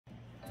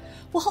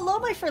Well, hello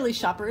my friendly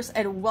shoppers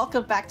and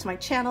welcome back to my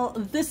channel.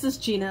 This is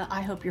Gina.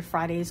 I hope your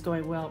Friday is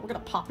going well. We're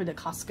gonna pop into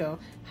Costco,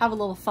 have a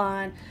little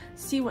fun,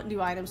 see what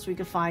new items we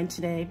can find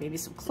today, maybe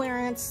some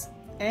clearance.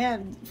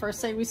 And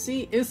first thing we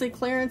see is a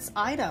clearance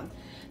item,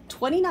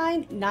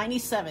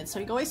 $29.97. So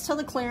you can always tell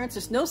the clearance,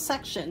 there's no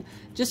section,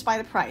 just by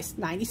the price,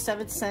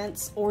 97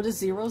 cents or to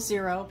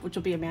 00, which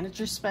will be a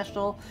manager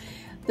special.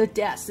 The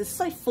desk, this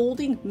is a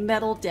folding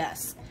metal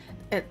desk.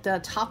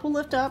 The top will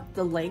lift up,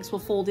 the legs will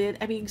fold in.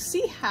 I mean, you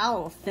see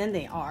how thin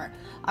they are.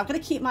 I'm gonna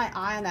keep my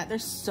eye on that.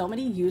 There's so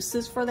many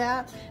uses for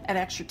that. An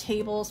extra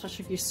table,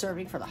 especially if you're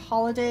serving for the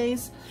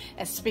holidays.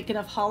 And speaking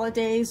of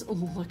holidays,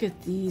 look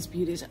at these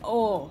beauties.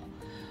 Oh,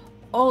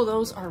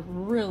 those are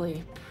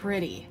really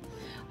pretty.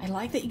 I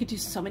like that you could do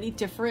so many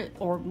different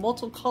or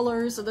multiple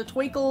colors of the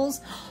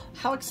twinkles.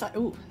 How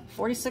exciting. Ooh,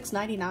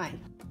 $46.99.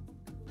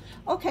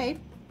 Okay.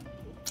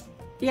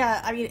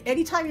 Yeah, I mean,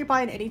 anytime you're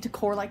buying any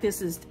decor like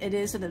this, it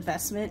is an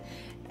investment.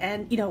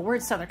 And, you know, we're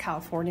in Southern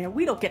California.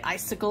 We don't get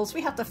icicles.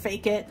 We have to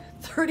fake it.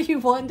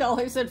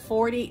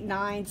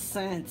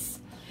 $31.49.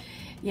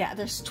 Yeah,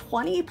 there's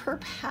 20 per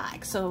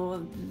pack.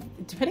 So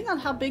depending on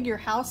how big your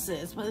house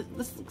is, but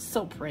this looks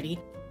so pretty.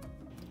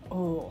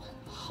 Oh,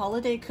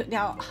 holiday.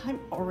 Now,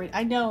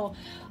 I know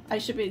I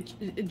should be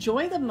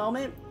enjoying the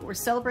moment. We're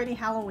celebrating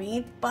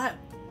Halloween, but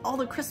all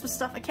the Christmas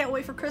stuff, I can't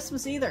wait for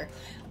Christmas either.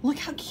 Look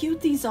how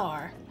cute these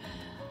are.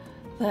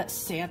 That's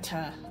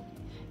Santa.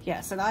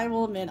 Yes, and I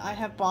will admit I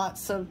have bought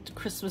some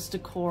Christmas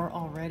decor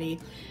already,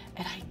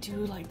 and I do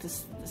like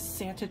this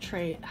Santa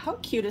tray. How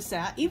cute is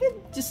that? Even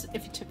just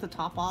if you took the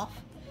top off.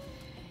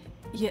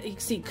 Yeah, you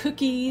can see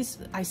cookies.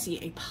 I see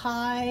a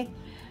pie,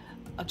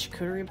 a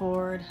charcuterie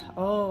board.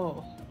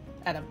 Oh,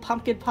 and a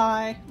pumpkin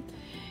pie.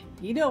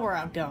 You know where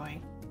I'm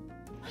going.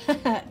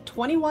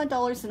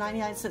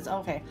 $21.99.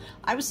 Okay,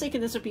 I was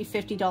thinking this would be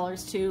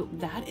 $50 too.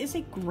 That is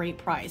a great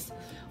price.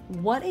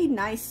 What a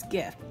nice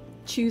gift.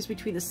 Choose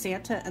between the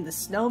Santa and the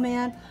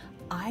snowman.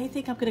 I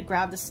think I'm gonna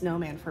grab the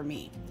snowman for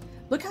me.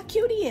 Look how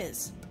cute he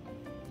is.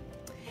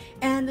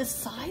 And the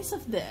size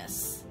of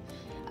this,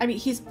 I mean,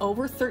 he's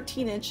over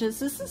 13 inches.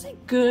 This is a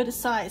good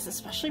size,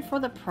 especially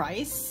for the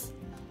price.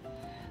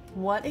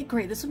 What a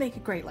great, this would make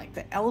it great, like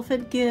the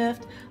elephant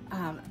gift.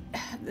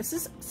 This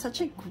is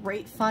such a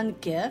great fun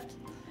gift.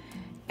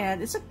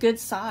 And it's a good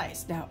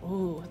size. Now,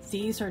 ooh,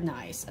 these are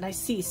nice. And I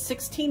see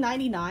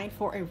 $16.99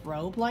 for a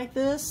robe like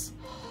this.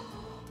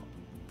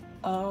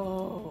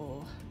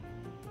 Oh.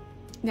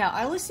 Now,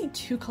 I only see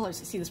two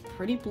colors. I see this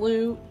pretty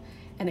blue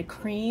and a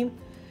cream.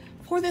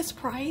 For this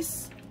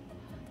price,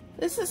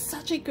 this is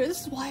such a good,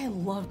 this is why I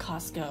love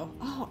Costco.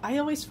 Oh, I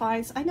always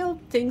find, I know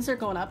things are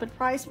going up in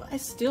price, but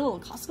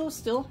Costco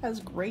still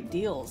has great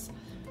deals.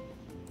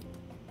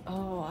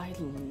 Oh, I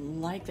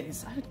like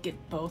these. I would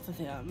get both of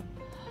them.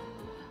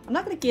 I'm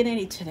not going to get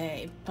any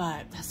today,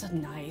 but that's a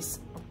nice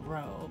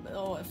robe.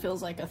 Oh, it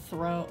feels like a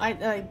throw.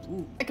 I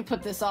could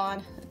put this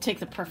on, take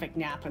the perfect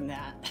nap in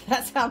that.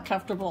 That's how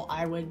comfortable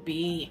I would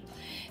be.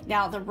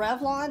 Now the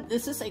Revlon,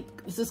 this is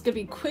gonna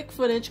be quick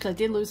footage because I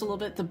did lose a little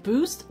bit. The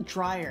Boost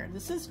dryer,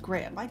 this is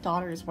great. My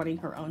daughter is wanting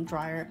her own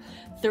dryer.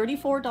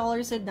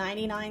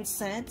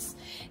 $34.99.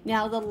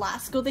 Now the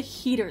Lasco, the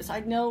heaters. I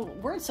know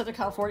we're in Southern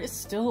California. It's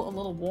still a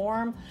little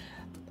warm,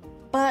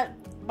 but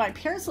my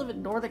parents live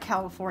in Northern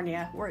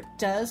California where it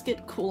does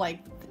get cool, like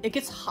it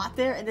gets hot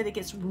there and then it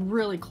gets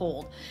really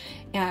cold.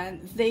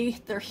 And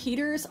their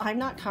heaters, I'm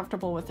not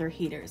comfortable with their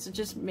heaters. It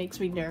just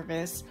makes me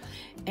nervous.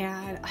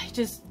 And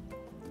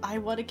I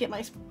want to get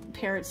my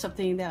parents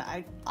something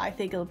that I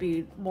think it'll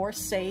be more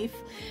safe,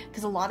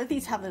 because a lot of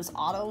these have those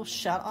auto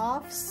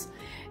shut-offs.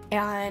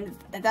 And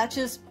that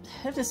just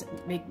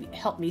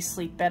help me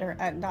sleep better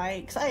at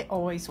night, because I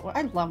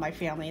love my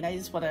family and I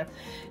just want to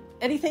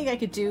anything I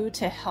could do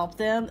to help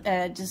them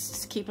and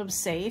just keep them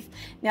safe.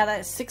 Now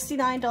that's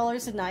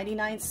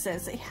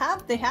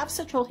 $69.99. They have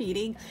central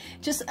heating.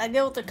 Just, I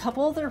know a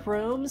couple of their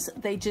rooms,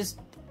 and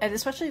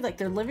especially like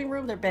their living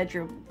room, their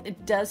bedroom,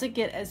 it doesn't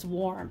get as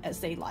warm as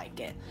they like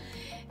it.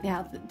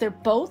 Now they're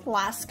both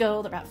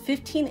Lasco. They're about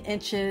 15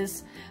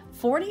 inches,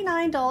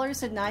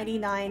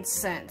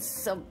 $49.99.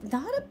 So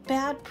not a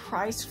bad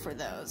price for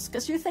those,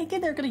 because you're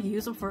thinking they're going to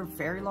use them for a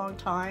very long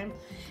time.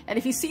 And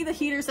if you see the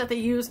heaters that they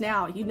use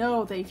now, you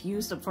know they've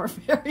used them for a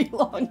very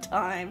long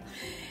time.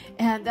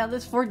 And now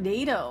this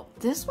Vornado,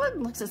 this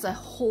one looks as a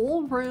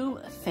whole room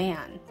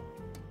fan.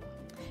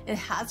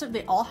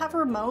 They all have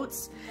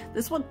remotes.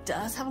 This one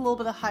does have a little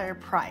bit of higher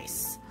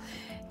price.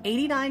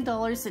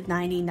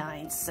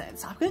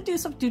 $89.99. I'm going to do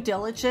some due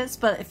diligence,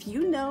 but if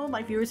you know,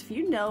 my viewers, if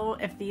you know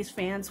if these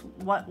fans,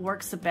 what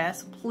works the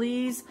best,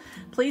 please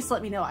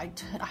let me know. I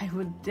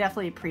would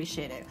definitely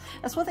appreciate it.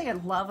 That's one thing I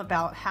love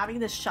about having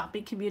this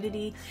shopping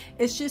community.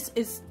 It's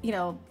you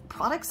know,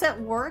 products that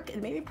work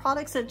and maybe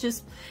products that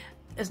just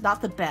is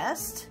not the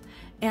best.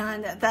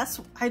 And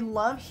I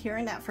love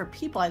hearing that from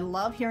people. I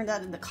love hearing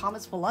that in the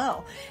comments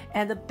below.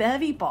 And the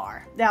Bevy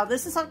Bar. Now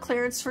this is on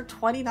clearance for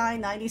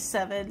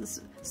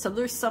 $29.97. Some of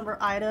their summer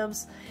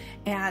items.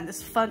 And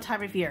it's a fun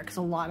time of year because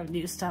a lot of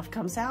new stuff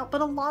comes out.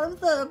 But a lot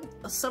of the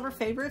summer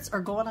favorites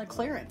are going on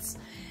clearance.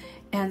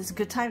 And it's a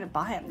good time to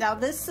buy them. Now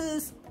this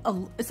is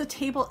it's a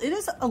table. It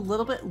is a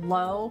little bit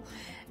low.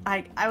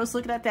 I was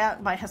looking at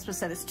that. My husband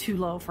said it's too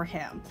low for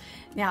him.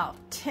 Now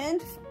 10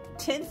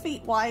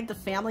 feet wide, the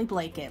family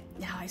blanket.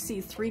 Now I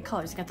see 3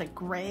 colors. You got the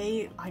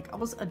gray, like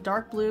almost a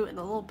dark blue, and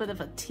a little bit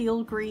of a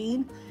teal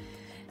green.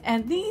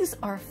 And these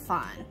are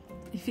fun,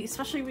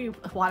 especially if you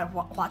want to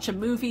watch a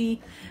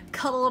movie,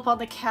 cuddle up on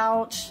the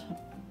couch.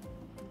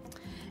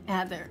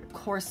 And of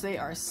course they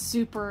are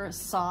super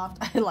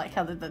soft. I like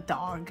how they're the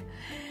dog.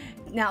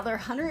 Now they're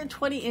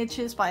 120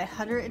 inches by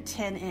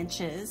 110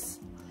 inches.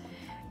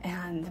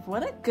 And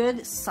what a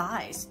good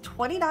size.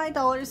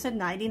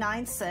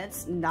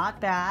 $29.99, not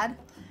bad.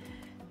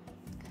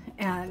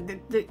 And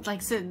like I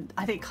said,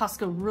 I think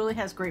Costco really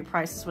has great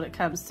prices when it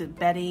comes to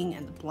bedding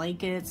and the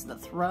blankets, the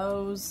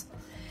throws.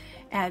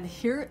 And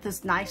here,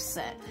 this knife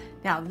set.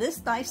 Now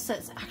this knife set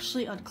is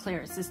actually on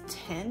clearance. It's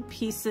 10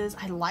 pieces.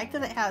 I like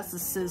that it has the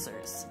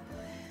scissors.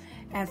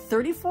 And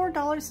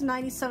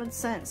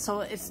 $34.97.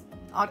 So it's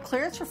on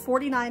clearance for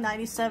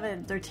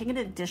 $49.97. They're taking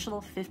an additional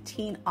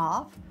 15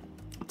 off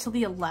till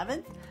the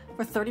 11th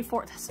for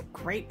 $34. That's a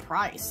great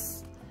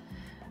price.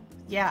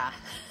 Yeah.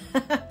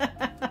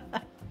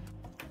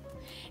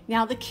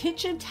 Now the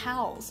kitchen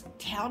towels,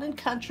 Town and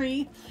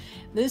Country.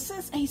 This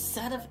is a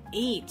set of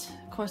 8.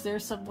 Of course,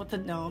 there's some with the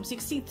gnomes. You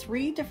can see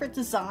 3 different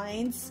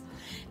designs.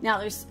 Now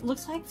there's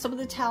looks like some of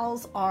the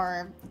towels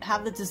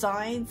have the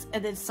designs,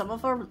 and then some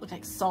of them look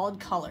like solid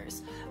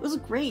colors. It was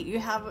great. You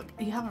have a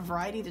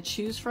variety to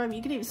choose from.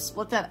 You can even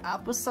split that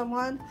up with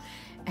someone.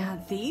 And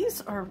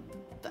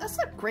that's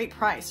a great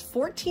price.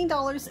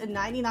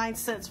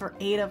 $14.99 for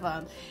 8 of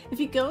them.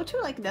 If you go to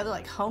like another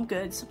like Home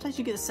Goods, sometimes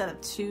you get a set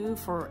of 2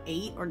 for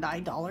 $8 or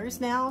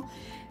 $9 now.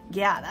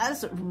 Yeah, that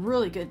is a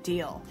really good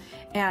deal.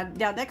 And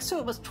now next to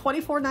it was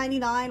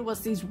 $24.99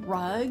 was these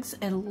rugs,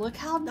 and look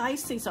how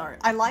nice these are.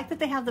 I like that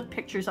they have the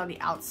pictures on the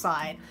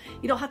outside.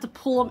 You don't have to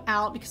pull them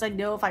out, because I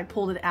know if I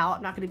pulled it out,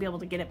 I'm not going to be able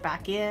to get it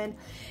back in.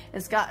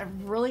 It's got a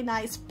really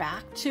nice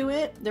back to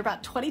it. They're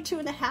about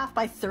 22.5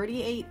 by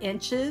 38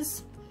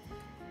 inches.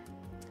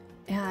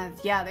 And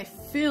yeah, they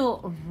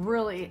feel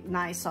really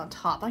nice on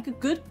top, like a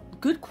good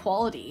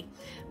quality.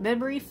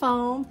 Memory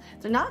foam.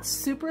 They're not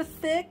super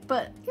thick,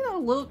 but you know, a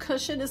little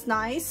cushion is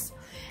nice.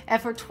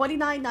 And for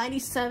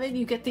 $29.97,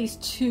 you get these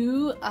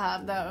 2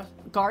 the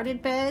garden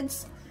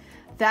beds.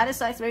 That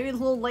is nice. Maybe a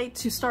little late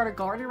to start a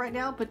garden right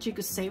now, but you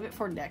could save it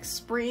for next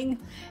spring.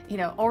 You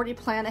know, already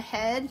plan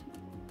ahead.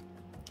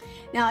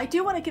 Now, I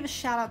do want to give a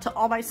shout out to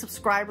all my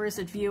subscribers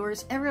and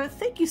viewers. Everyone,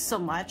 thank you so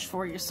much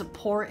for your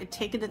support and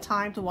taking the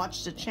time to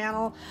watch the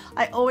channel.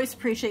 I always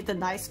appreciate the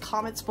nice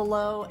comments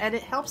below, and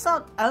it helps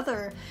out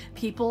other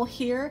people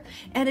here.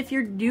 And if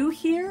you're new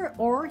here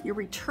or you're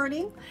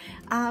returning,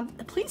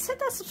 please hit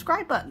that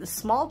subscribe button. A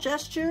small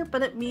gesture,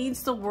 but it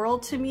means the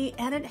world to me,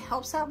 and it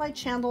helps out my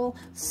channel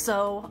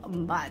so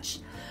much.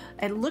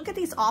 And look at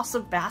these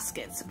awesome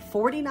baskets,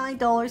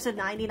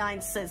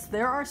 $49.99.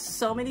 There are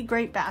so many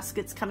great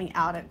baskets coming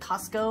out at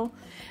Costco.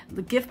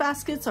 The gift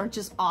baskets are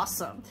just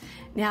awesome.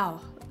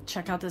 Now,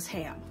 check out this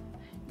ham.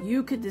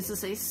 This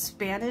is a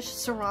Spanish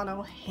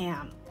Serrano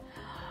ham.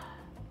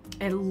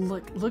 And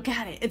look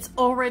at it. It's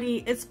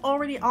already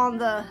on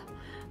the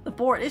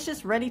board. It's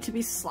just ready to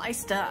be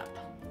sliced up.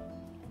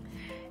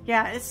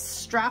 Yeah, it's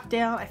strapped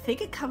down. I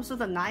think it comes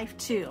with a knife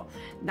too.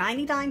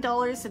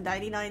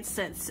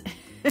 $99.99.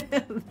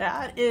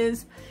 That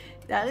is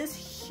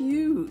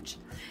huge.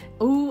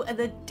 Ooh, and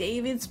the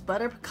David's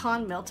Butter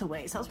Pecan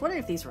Meltaways. I was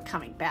wondering if these were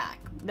coming back.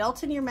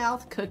 Melt in your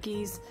mouth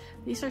cookies.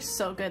 These are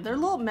so good. They're a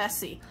little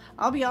messy,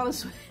 I'll be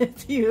honest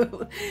with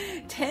you.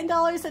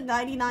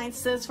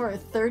 $10.99 for a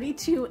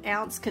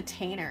 32-ounce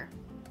container.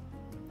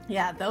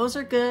 Yeah, those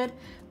are good.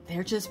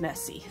 They're just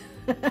messy.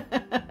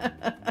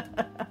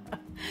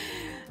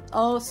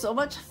 Oh, so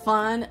much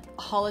fun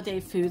holiday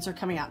foods are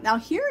coming out. Now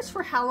here's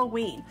for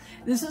Halloween.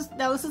 This is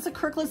a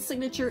Kirkland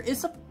signature.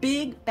 It's a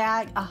big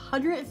bag,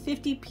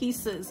 150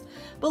 pieces.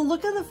 But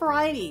look at the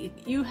variety.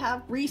 You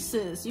have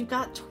Reese's, you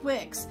got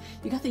Twix,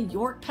 you got the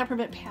York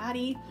Peppermint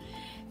Patty.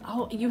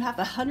 Oh, you have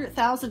the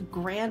 100,000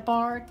 Grand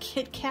Bar,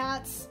 Kit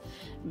Kats,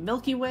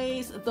 Milky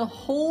Ways. The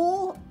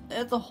whole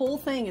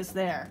thing is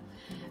there.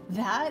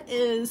 That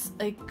is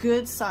a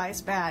good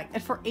size bag.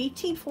 And for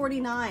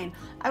 $18.49,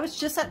 I was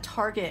just at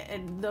Target,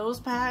 and those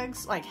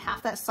bags, like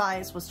half that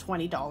size, was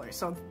 $20.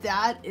 So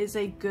that is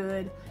a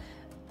good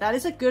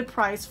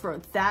price for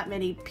that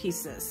many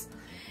pieces.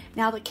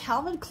 Now the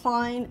Calvin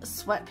Klein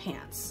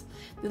sweatpants.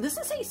 Now this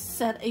is a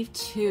set of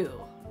 2.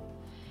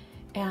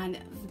 And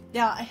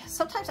Now,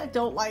 sometimes I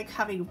don't like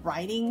having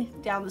writing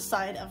down the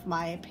side of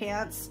my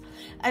pants,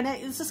 and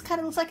it just kind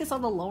of looks like it's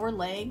on the lower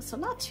leg, so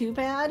not too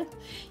bad.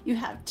 You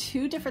have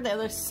two different,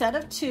 there's a set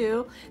of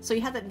two, so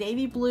you have the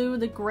navy blue,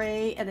 the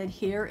gray, and then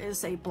here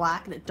is a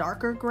black and a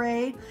darker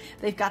gray.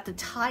 They've got the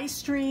tie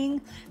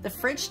string, the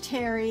French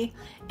terry,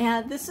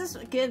 and this is,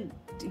 again,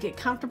 to get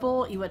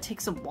comfortable. You would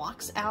take some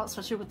walks out,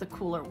 especially with the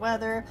cooler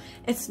weather.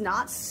 It's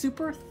not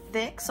super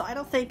thick, so I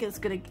don't think it's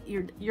gonna,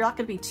 you're not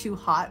gonna be too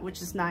hot,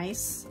 which is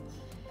nice.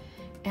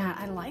 And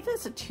I like that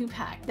it's a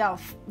 2-pack. Now,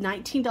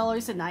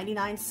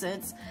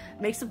 $19.99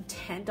 makes them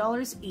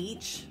 $10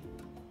 each.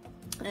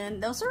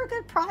 And those are a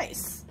good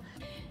price.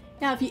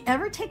 Now, if you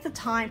ever take the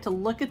time to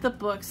look at the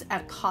books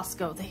at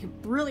Costco, they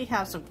really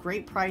have some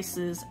great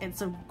prices and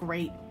some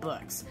great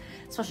books.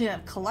 Especially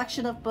that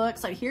collection of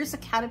books. Like here's the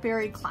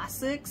Canterbury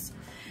Classics.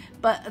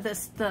 But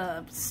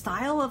the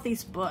style of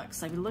these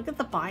books, I mean, look at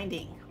the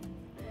binding.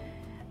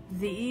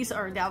 These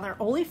are now, they're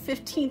only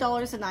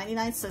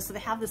 $15.99, so they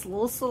have this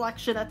little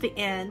selection at the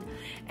end.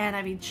 And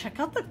I mean, check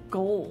out the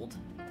gold.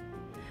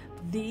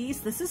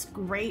 This is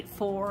great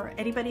for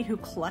anybody who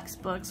collects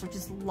books or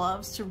just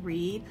loves to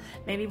read.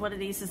 Maybe one of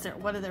these is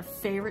one of their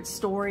favorite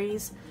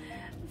stories.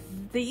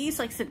 These,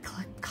 like I said,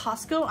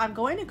 Costco, I'm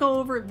going to go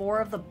over more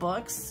of the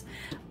books,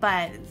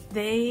 but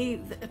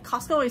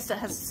Costco always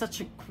has such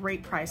a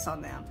great price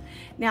on them.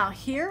 Now,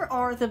 here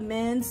are the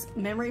men's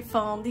memory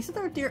foam. These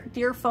are their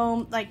deer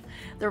foam, like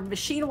they're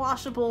machine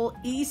washable,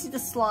 easy to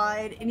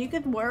slide, and you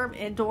can wear them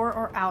indoor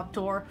or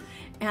outdoor.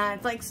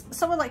 And like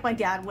someone like my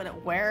dad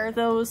wouldn't wear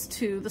those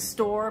to the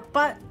store,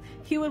 but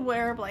he would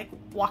wear them like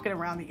walking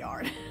around the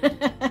yard.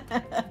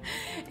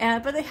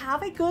 But they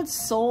have a good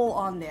sole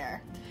on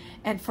there.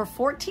 And for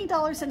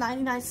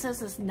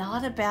 $14.99 is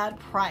not a bad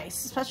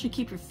price, especially to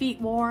keep your feet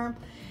warm.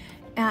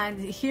 And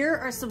here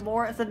are some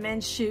more of the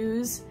men's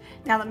shoes.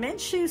 Now the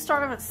men's shoes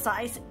start off at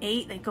size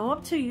 8. They go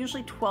up to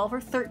usually 12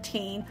 or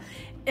 13.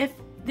 If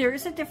there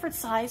is a different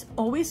size,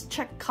 always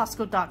check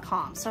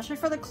Costco.com, especially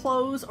for the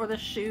clothes or the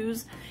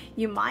shoes.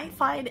 You might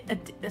find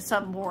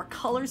some more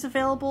colors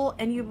available,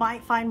 and you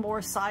might find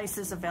more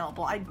sizes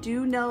available. I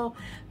do know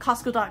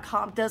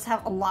Costco.com does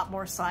have a lot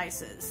more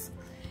sizes.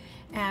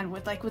 And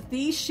with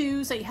these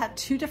shoes, that you had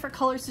 2 different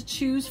colors to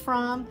choose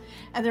from,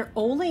 and they're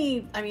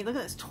only, I mean, look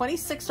at this,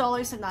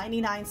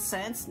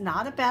 $26.99.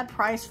 Not a bad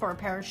price for a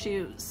pair of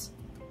shoes.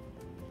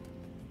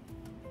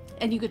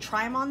 And you could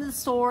try them on in the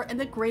store. And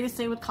the greatest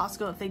thing with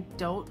Costco, if they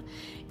don't,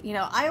 you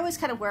know, I always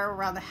kind of wear them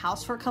around the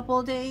house for a couple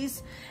of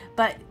days,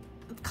 but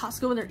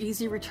Costco and their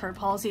easy return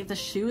policy, if the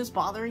shoe is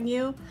bothering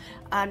you,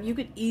 you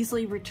could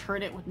easily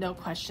return it with no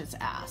questions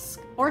asked.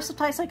 Or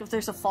sometimes, like if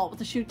there's a fault with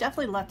the shoe,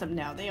 definitely let them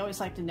know. They always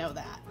like to know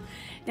that.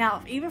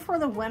 Now, even for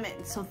the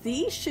women, so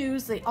these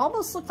shoes, they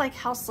almost look like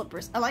house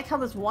slippers. I like how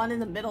this one in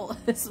the middle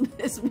is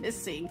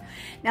missing.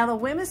 Now the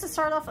women's to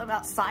start off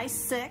about size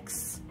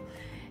 6,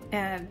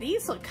 and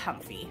these look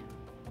comfy.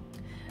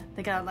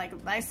 They got like a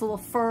nice little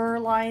fur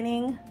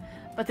lining.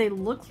 But they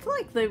look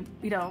like they,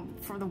 you know,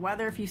 for the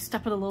weather, if you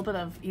step in a little bit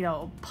of, you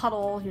know,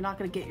 puddle, you're not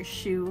going to get your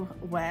shoe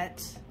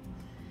wet.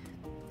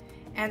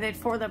 And then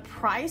for the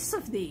price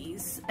of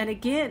these, and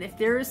again, if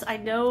there's, I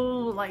know,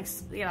 like,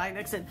 you know, like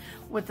I said,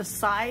 with the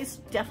size,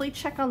 definitely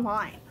check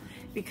online.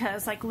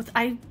 Because like with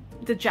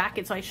the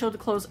jacket, so I showed the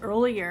clothes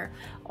earlier,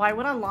 when I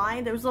went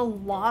online, there was a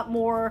lot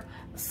more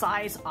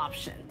size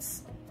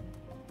options.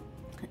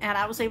 And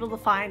I was able to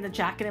find the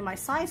jacket in my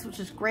size, which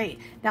is great.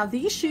 Now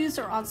these shoes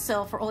are on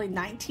sale for only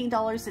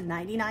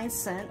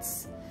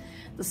 $19.99.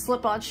 The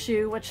slip-on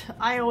shoe, which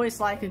I always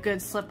like a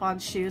good slip-on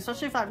shoe,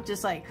 especially if I'm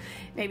just like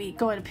maybe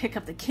going to pick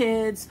up the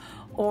kids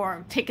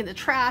or taking the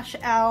trash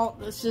out.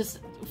 It's just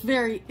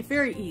very,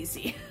 very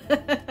easy.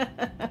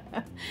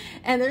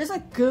 And there's a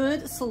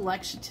good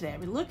selection today. I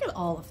mean, look at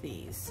all of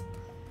these.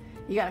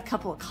 You got a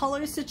couple of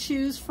colors to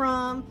choose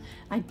from.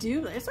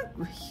 There's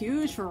a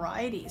huge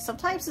variety.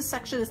 Sometimes the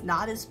section is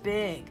not as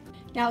big.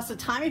 Now it's the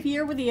time of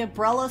year where the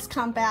umbrellas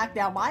come back.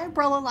 Now my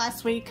umbrella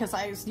last week, because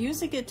I was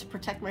using it to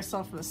protect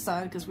myself from the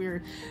sun, because we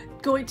were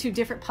going to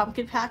different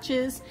pumpkin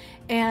patches,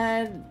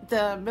 and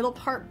the middle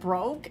part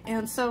broke,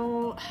 and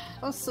so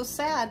I was so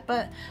sad,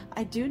 but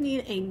I do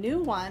need a new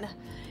one.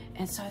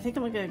 And so I think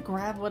I'm gonna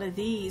grab one of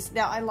these.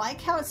 Now I like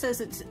how it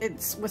says it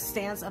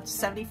withstands up to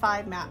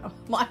 75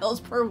 miles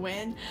per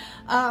wind.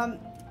 I'm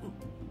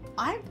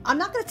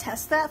not gonna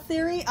test that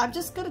theory. I'm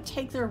just gonna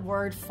take their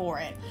word for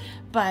it.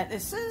 But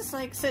this is,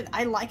 like I said,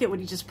 I like it when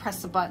you just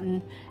press the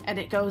button and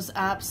it goes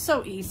up.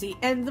 So easy.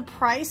 And the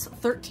price,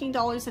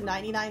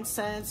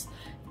 $13.99.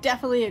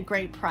 Definitely a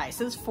great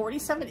price. It's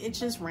 47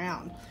 inches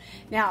round.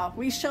 Now,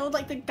 we showed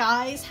like the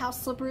guys'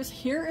 house slippers.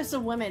 Here is the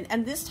women.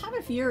 And this time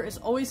of year is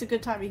always a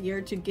good time of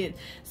year to get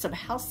some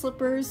house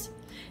slippers.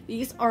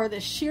 These are the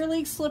sheer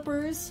leg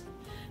slippers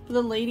for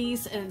the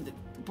ladies. And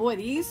boy,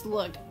 these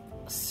look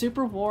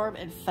super warm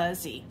and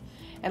fuzzy.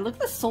 And look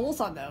at the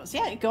soles on those.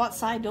 Yeah, you go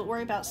outside, don't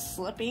worry about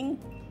slipping.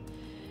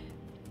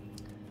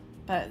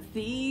 But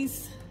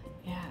these,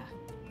 yeah.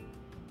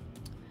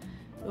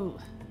 Ooh.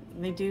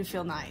 They do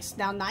feel nice.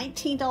 Now,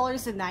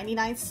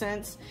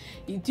 $19.99.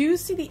 You do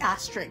see the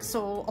asterisk,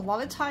 so a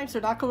lot of times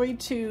they're not going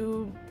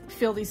to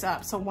fill these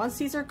up. So once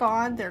these are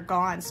gone, they're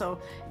gone. So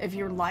if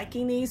you're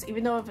liking these,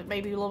 even though if it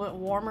may be a little bit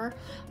warmer,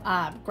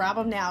 grab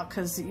them now,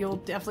 because you'll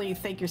definitely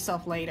thank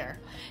yourself later.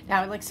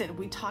 Now, like I said,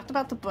 we talked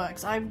about the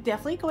books. I'm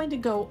definitely going to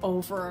go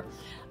over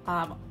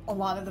a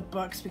lot of the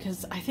books,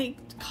 because I think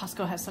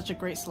Costco has such a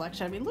great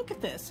selection. I mean, look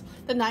at this.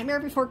 The Nightmare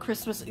Before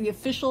Christmas, the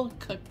official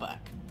cookbook.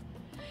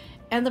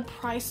 And the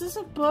prices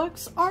of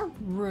books are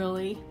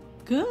really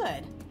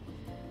good.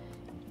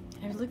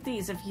 And look at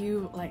these, if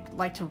you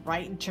like to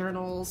write in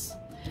journals.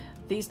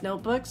 These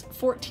notebooks,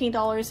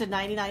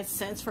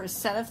 $14.99 for a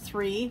set of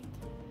 3.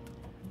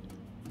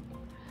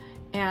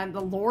 And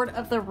the Lord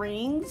of the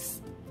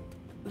Rings,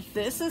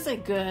 this is a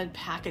good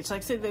package.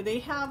 Like I said, they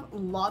have a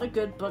lot of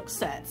good book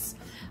sets.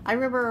 I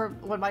remember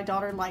when my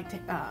daughter liked,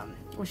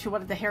 when she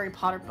wanted the Harry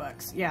Potter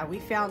books. Yeah, we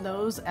found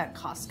those at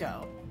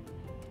Costco.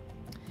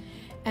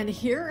 And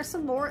here are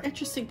some more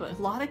interesting books.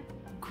 A lot of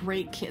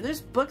great kids.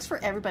 There's books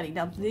for everybody.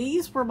 Now,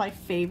 these were my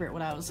favorite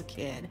when I was a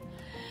kid.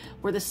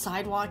 Where the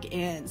Sidewalk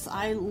Ends.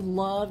 I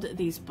loved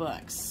these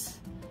books.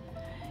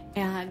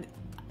 And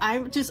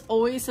I'm just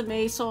always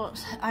amazed. So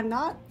I'm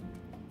not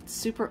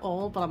super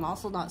old, but I'm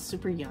also not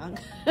super young.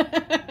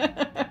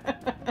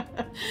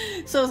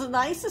 So it's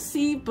nice to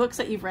see books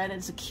that you've read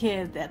as a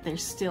kid that they're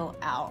still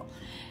out.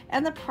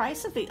 And the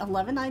price of the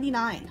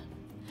 $11.99.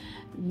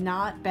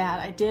 Not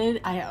bad.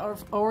 I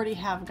already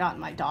have gotten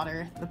my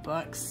daughter the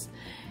books.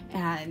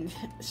 And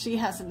she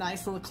has a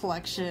nice little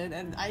collection,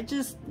 and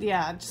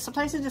yeah,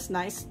 sometimes it's just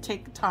nice to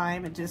take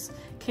time and just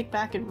kick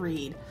back and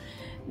read.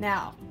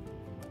 Now,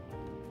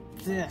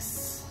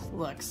 this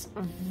looks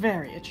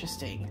very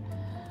interesting.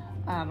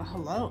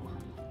 Hello.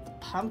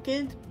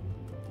 Pumpkin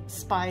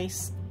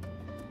spice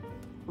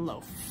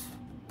loaf.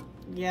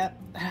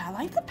 Yep, I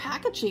like the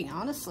packaging,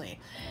 honestly.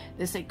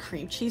 This is a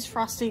cream cheese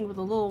frosting with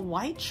a little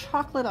white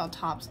chocolate on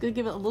top. It's gonna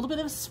give it a little bit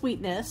of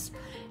sweetness.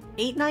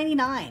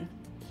 $8.99.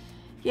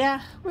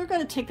 Yeah, we're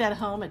going to take that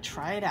home and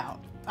try it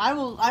out. I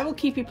will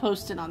keep you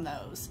posted on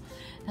those.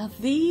 Now,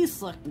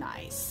 these look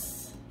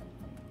nice.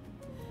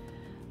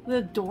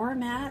 The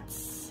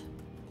doormats.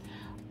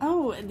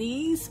 Oh, and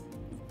these.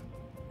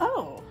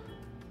 Oh.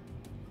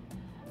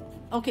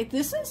 Okay,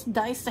 this is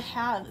nice to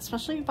have,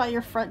 especially by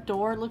your front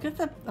door. Look at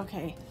the,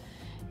 okay.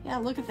 Yeah,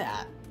 look at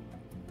that.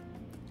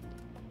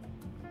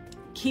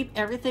 Keep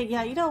everything.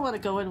 Yeah, you don't want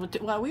to go in with,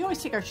 well, we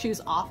always take our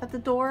shoes off at the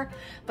door,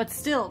 but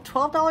still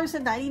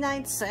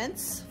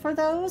 $12.99 for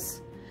those.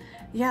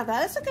 Yeah,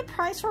 that is a good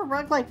price for a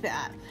rug like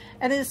that.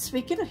 And then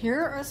speaking of,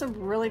 here are some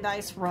really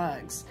nice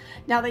rugs.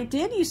 Now, they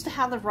did used to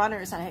have the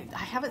runners. I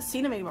haven't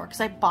seen them anymore,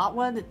 because I bought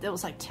one that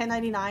was like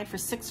 $10.99 for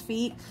 6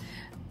 feet.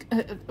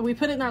 We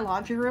put it in our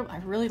laundry room. I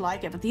really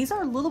like it, but these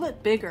are a little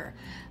bit bigger.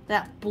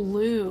 That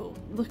blue,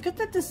 look at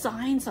the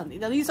designs on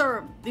these. Now, these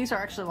are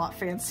actually a lot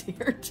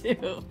fancier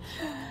too.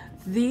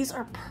 These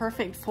are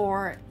perfect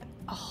for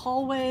a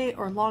hallway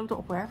or long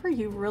door, wherever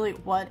you really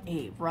want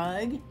a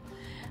rug.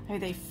 I mean,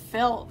 they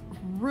felt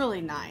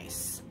really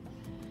nice.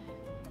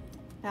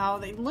 Now,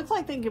 they look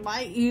like you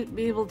might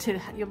be able to,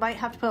 you might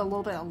have to put a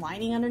little bit of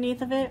lining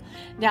underneath of it.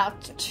 Now,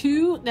 it's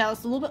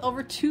a little bit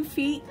over 2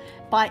 feet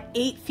by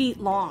 8 feet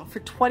long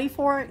for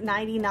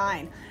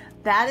 $24.99.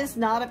 That is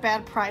not a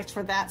bad price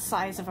for that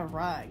size of a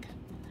rug.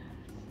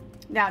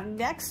 Now,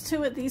 next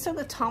to it, these are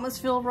the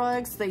Thomasville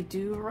rugs. They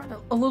do run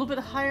a little bit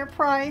higher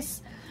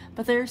price,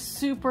 but they're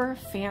super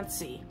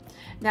fancy.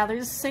 Now, they're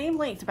the same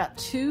length, about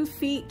 2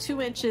 feet,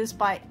 2 inches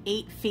by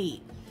 8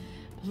 feet.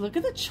 Look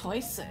at the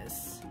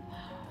choices.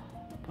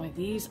 Boy,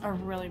 these are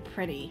really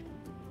pretty.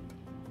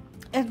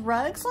 And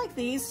rugs like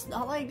these,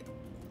 not like,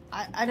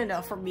 I don't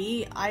know, for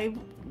me, I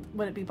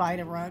wouldn't be buying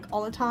a rug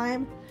all the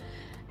time.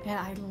 And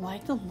I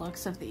like the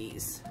looks of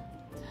these.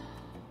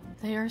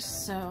 They are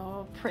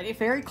so pretty,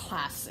 very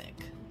classic.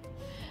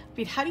 I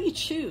mean, how do you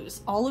choose?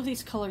 All of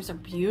these colors are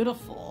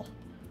beautiful.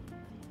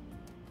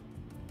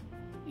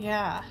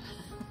 Yeah,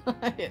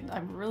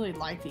 I really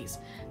like these.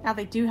 Now,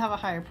 they do have a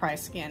higher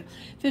price again,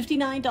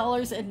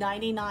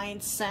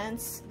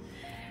 $59.99.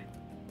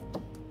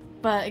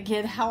 But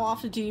again, how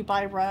often do you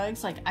buy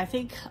rugs? Like, I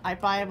think I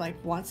buy them like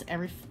once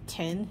every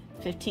 10,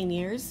 15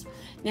 years.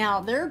 Now,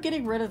 they're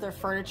getting rid of their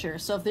furniture.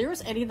 So if there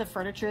was any of the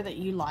furniture that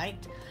you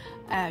liked,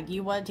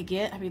 you wanted to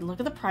get, I mean, look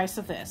at the price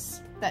of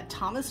this. That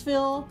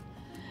Thomasville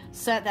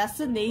set, that's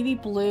the navy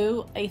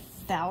blue,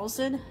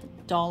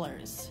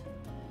 $1,000.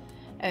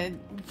 And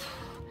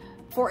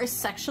for a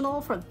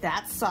sectional for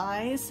that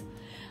size,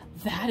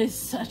 that is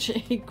such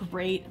a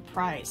great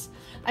price.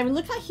 I mean,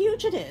 look how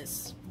huge it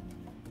is.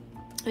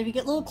 If you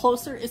get a little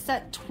closer, it's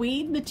that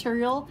tweed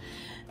material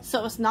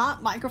So it's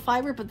not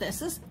microfiber, but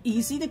this is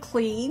easy to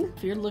clean.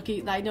 If you're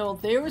looking, I know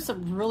there were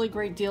some really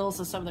great deals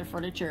on some of their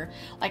furniture.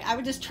 Like I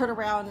would just turn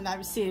around and I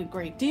would see a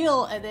great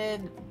deal and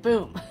then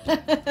boom,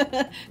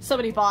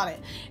 somebody bought it.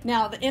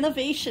 Now the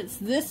innovations,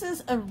 this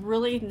is a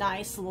really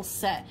nice little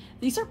set.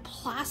 These are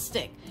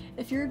plastic.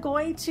 If you're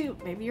going to,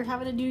 maybe you're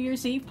having a New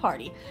Year's Eve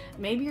party,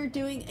 maybe you're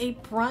doing a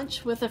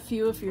brunch with a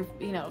few of your,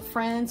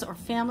 friends or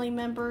family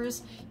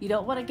members, you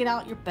don't want to get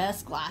out your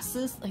best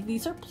glasses. Like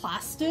these are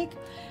plastic,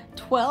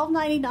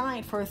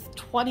 $12.99 for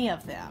 20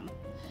 of them.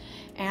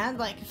 And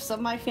like some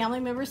of my family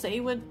members, they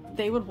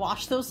would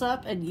wash those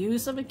up and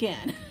use them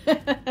again.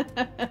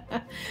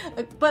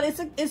 But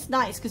it's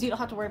nice because you don't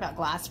have to worry about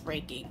glass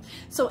breaking.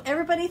 So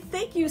everybody,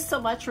 thank you so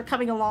much for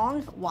coming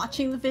along,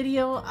 watching the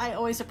video. I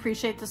always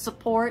appreciate the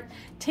support.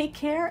 Take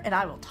care, and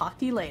I will talk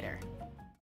to you later.